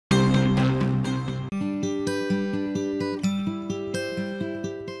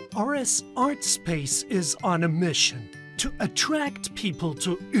RS Art Space is on a mission to attract people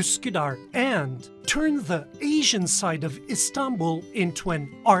to Üsküdar and turn the Asian side of Istanbul into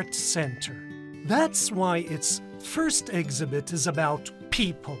an art center. That's why its first exhibit is about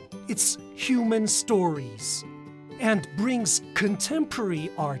people, its human stories, and brings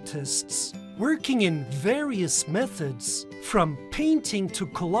contemporary artists working in various methods from painting to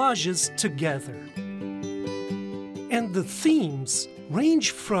collages together. And the themes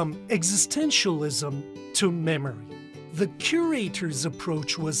range from existentialism to memory. The curator's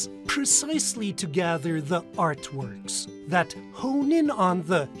approach was precisely to gather the artworks that hone in on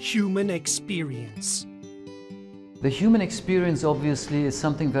the human experience. The human experience obviously is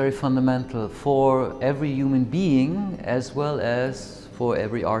something very fundamental for every human being as well as for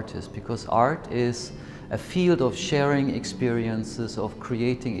every artist, because art is a field of sharing experiences, of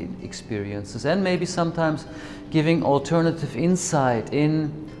creating experiences, and maybe sometimes giving alternative insight in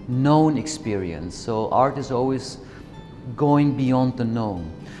known experience. So art is always going beyond the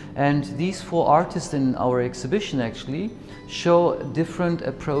known. And these four artists in our exhibition actually show different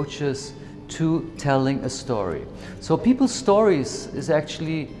approaches to telling a story. So people's stories is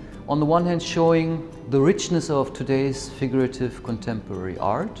actually on the one hand showing the richness of today's figurative contemporary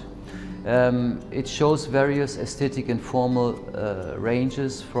art. It shows various aesthetic and formal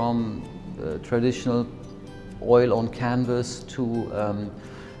ranges from traditional oil on canvas to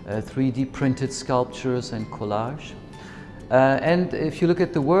 3D printed sculptures and collage. And if you look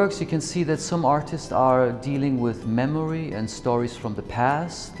at the works, you can see that some artists are dealing with memory and stories from the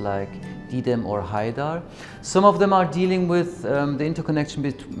past, like Didem or Haydar. Some of them are dealing with the interconnection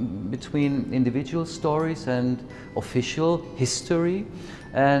between individual stories and official history.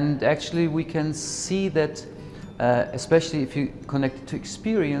 And actually we can see that, especially if you connect it to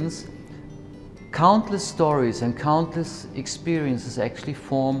experience, countless stories and countless experiences actually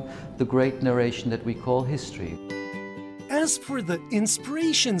form the great narration that we call history. As for the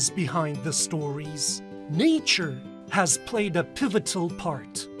inspirations behind the stories, nature has played a pivotal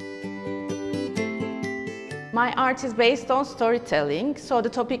part. My art is based on storytelling, so the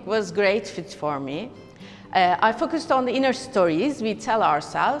topic was great fit for me. I focused on the inner stories we tell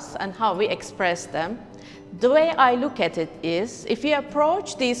ourselves and how we express them. The way I look at it is, if we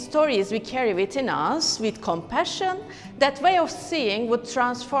approach these stories we carry within us with compassion, that way of seeing would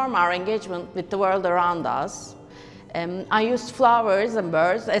transform our engagement with the world around us. I used flowers and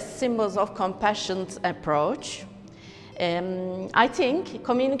birds as symbols of compassionate approach. I think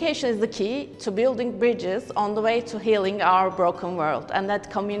communication is the key to building bridges on the way to healing our broken world, and that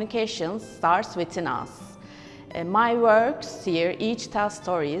communication starts within us. My works here each tell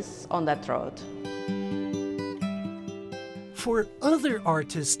stories on that road. For other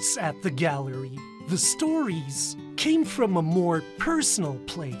artists at the gallery, the stories came from a more personal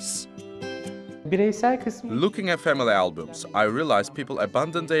place. Looking at family albums, I realized people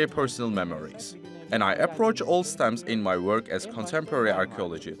abandon their personal memories. And I approach all stems in my work as contemporary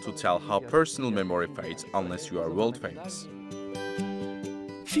archaeology to tell how personal memory fades unless you are world famous.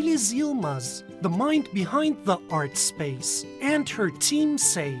 Filiz Yılmaz, the mind behind the art space, and her team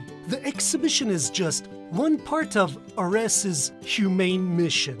say the exhibition is just one part of RS's humane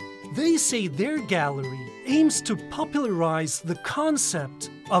mission. They say their gallery aims to popularize the concept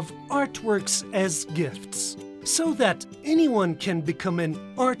of artworks as gifts, so that anyone can become an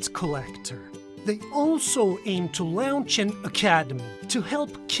art collector. They also aim to launch an academy to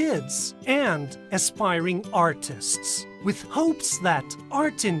help kids and aspiring artists, with hopes that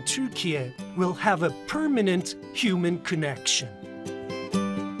art in Turkey will have a permanent human connection.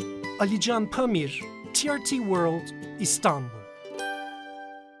 Alican Pamir, TRT World, Istanbul.